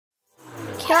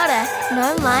Kia ora, no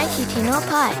mai ki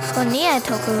Tinopai. Ko Nia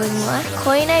toku ingoa.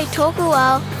 Koine toku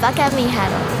Ao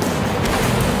Whakamiharo.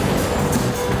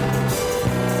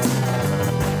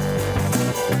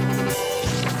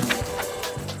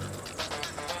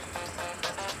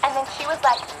 And then she was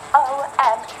like,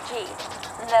 OMG,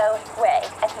 no way.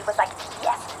 And he was like,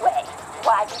 yes way,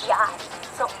 YDI.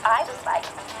 So I was like,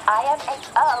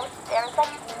 IMHO, there is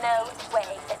like no way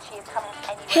that she is coming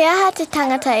anywhere. He aha te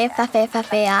tangata e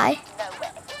whawhewhawhe ai. No way.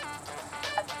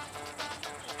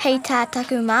 Hei tā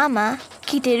taku māma,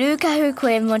 ki te rūkahu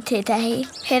koe mo tētahi,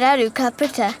 he raru ka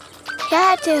puta. He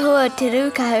aha te hua te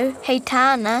rūkahu, hei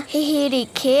tāna, he hiri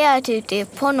ke atu te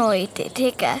pono i te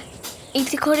tika. I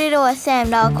te kōrero a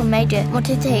Sam Rao ko Major mo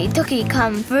tētahi toki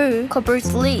kung fu ko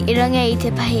Bruce Lee I runga I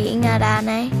te pahi I ngā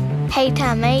rānei. Hei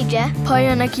tā Major, pai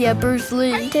ana ki a Bruce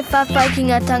Lee, te whawhai ki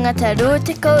ngā tangata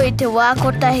ruatiko I te wā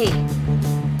kotahi.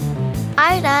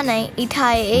 Ai rānei I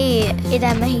tai e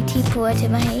rā mahi tipua te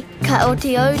mahi. Ka o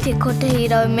te au te kotahi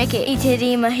rau meke I te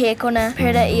rima he kona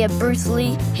pera I a Bruce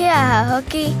Lee. He aha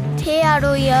hoki, te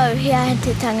aro I au he aha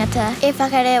te tangata e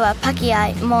whakarewa paki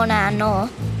ai mō nā anō.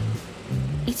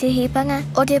 I te hipanga,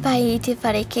 o te pahi I te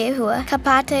whare kēhua, ka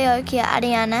pātei au ki a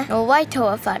Ariana no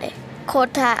Waitoa whare. Ko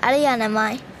tā Ariana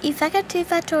mai, I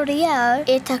whakatuwhatoria au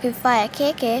e taku whaia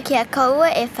keke kia kaua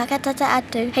e whakatata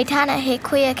atu. Hei tāna he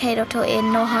kuia kei roto e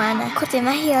noho ana. Ko te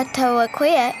mahi o taua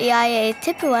kuia I aia e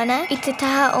tipu ana I te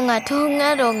taha o ngā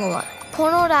tohunga rongoa.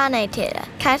 Pono rānei tērā,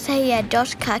 kātahi a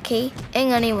Josh Kaki,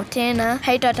 engari mo tēnā,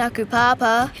 hei tā taku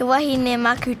pāpā, he wahi ne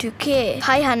makutu kē,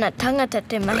 haihana tangata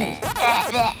te mahi.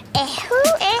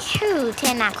 Ehu,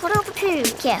 tēnā koropu,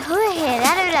 kia hua he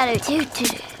raru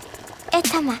tūturu. E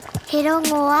tama, he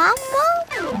rongo amo?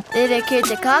 Rere ke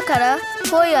te kākara,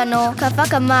 hoi anō, ka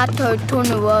whakamātou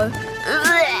tonu au.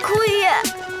 Kuia!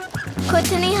 Ko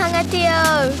tini hangati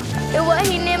au, e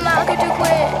wahi ne makutu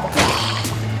koe.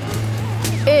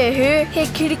 He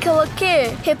kirikawa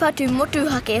ke, he patu motu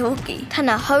hake hoki.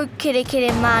 Tana hau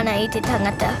kere mana I te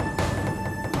tangata.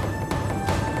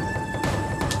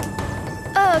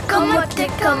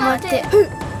 Kamate.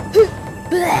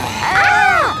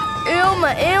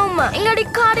 Eoma, ingari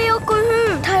kāre oku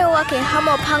hu. Tai o ake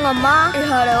hamopanga mā, I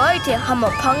haro ai te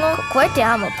hamopango, ko koe te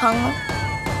hamopango.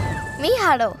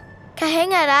 Miharo, ka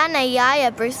henga rāna I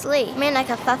aia Bruce Lee, mena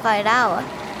ka whawhai rāua.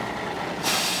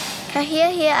 Ka hia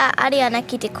a Ariana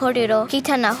ki te kōrero ki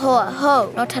tana hoa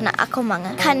hou no tana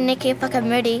akomanga. Ka neke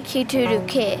whakamuri ki turu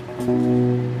ke.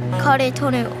 Kore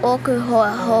tonu oku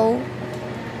hoa hou.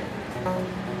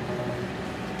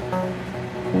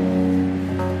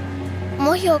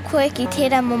 Mohi o koe ki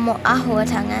tērā momo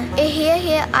āhuatanga. E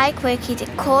hia ai koe ki te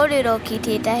kōrero ki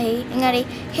tētahi, engari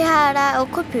he hara o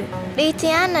kupu. Rite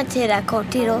ana tērā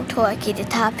kōtiro toa ki te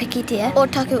tāpikitia o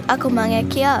taku akomanga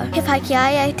ki au. He pai ki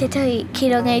ai te tahi ki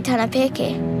runga I tana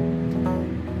peke.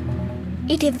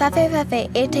 I te whawhewhawhe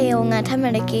e te o ngā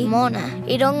tamariki mōna,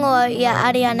 I rongo au I a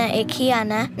Ariana e ki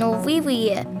ana no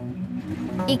wiwia.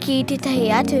 I ki te tahi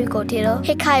atu kōtiro,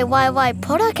 he kai wai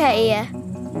poraka ia.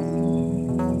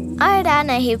 Ai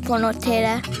rāna he pono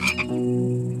tērā.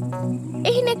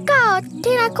 E hine kao,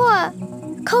 tēnā koa.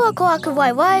 Kaua koa ka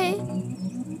wai.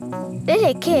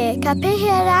 Rere ke, ka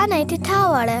pehea rāna I te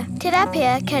tāwara. Tērā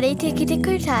pēr ka rite ki te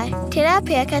kūtai. Tērā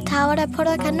pēr ka tāwara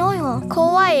poraka noiho.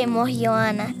 Ko wai e mohi o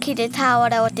ana ki te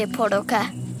tāwara o te poroka.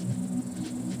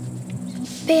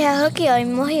 Pēha hoki o I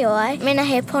mohi o ai, mena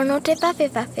he pono te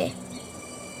whawhewhawhe.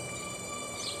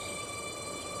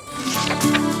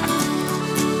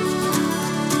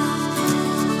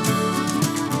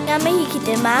 Ngā mihi ki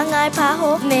te Māngai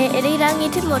Pāho me irirangi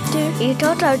te motu I tō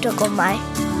tautoko mai.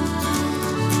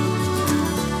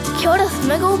 Kia ora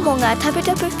Smiggle mō ngā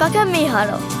taputapu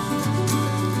whakamiharo.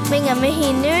 Me ngā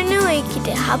mihi nunui ki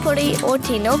te hapori o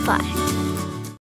Tinopai.